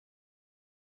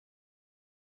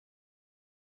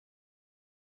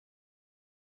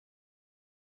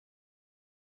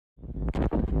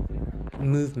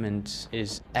Movement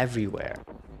is everywhere.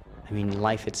 I mean,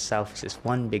 life itself is this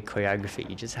one big choreography.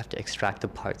 You just have to extract the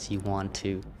parts you want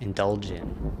to indulge in.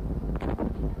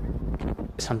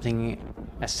 Something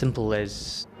as simple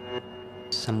as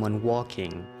someone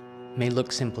walking may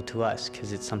look simple to us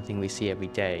because it's something we see every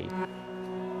day.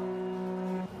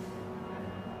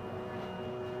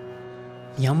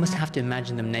 You almost have to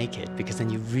imagine them naked because then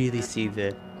you really see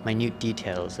the minute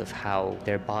details of how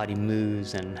their body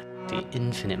moves and the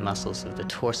infinite muscles of the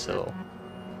torso.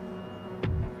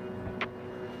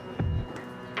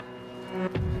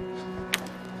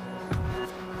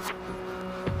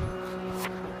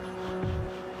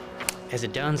 As a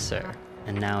dancer,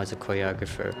 and now as a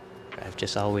choreographer, I've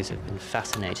just always been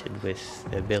fascinated with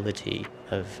the ability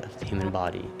of the human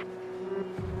body.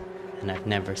 And I've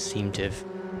never seemed to have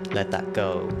let that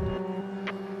go.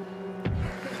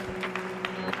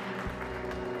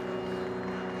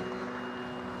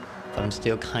 I'm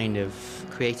still kind of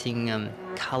creating a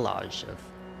collage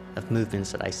of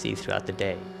movements that I see throughout the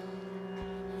day.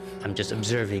 I'm just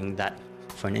observing that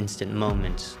for an instant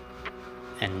moment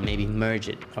and maybe merge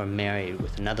it or marry it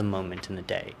with another moment in the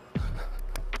day.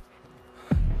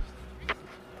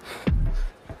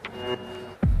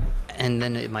 And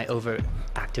then my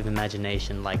overactive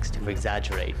imagination likes to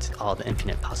exaggerate all the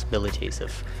infinite possibilities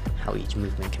of how each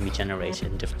movement can be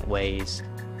generated in different ways.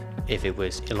 If it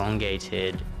was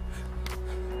elongated,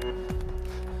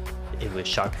 if it was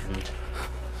sharpened,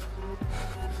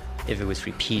 if it was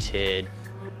repeated,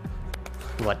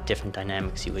 what different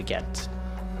dynamics you would get.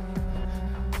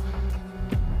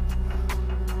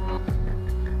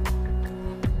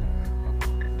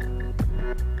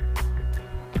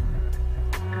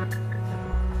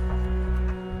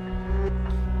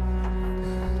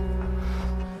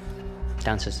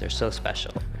 Dancers are so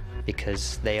special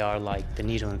because they are like the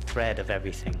needle and thread of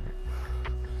everything.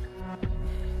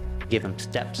 Give them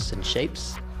steps and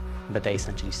shapes, but they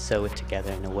essentially sew it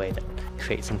together in a way that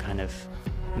creates some kind of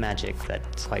magic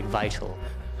that's quite vital.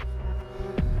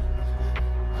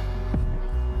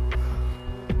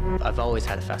 I've always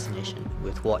had a fascination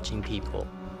with watching people,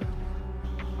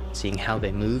 seeing how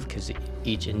they move, because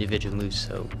each individual moves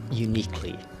so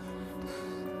uniquely.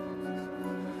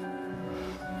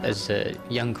 As a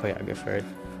young choreographer,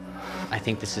 I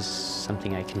think this is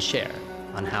something I can share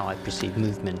on how I perceive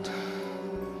movement.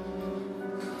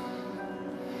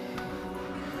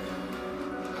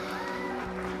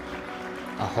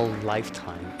 A whole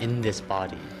lifetime in this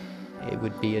body, it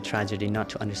would be a tragedy not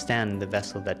to understand the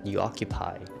vessel that you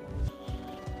occupy.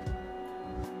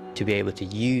 To be able to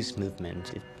use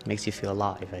movement, it makes you feel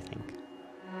alive, I think.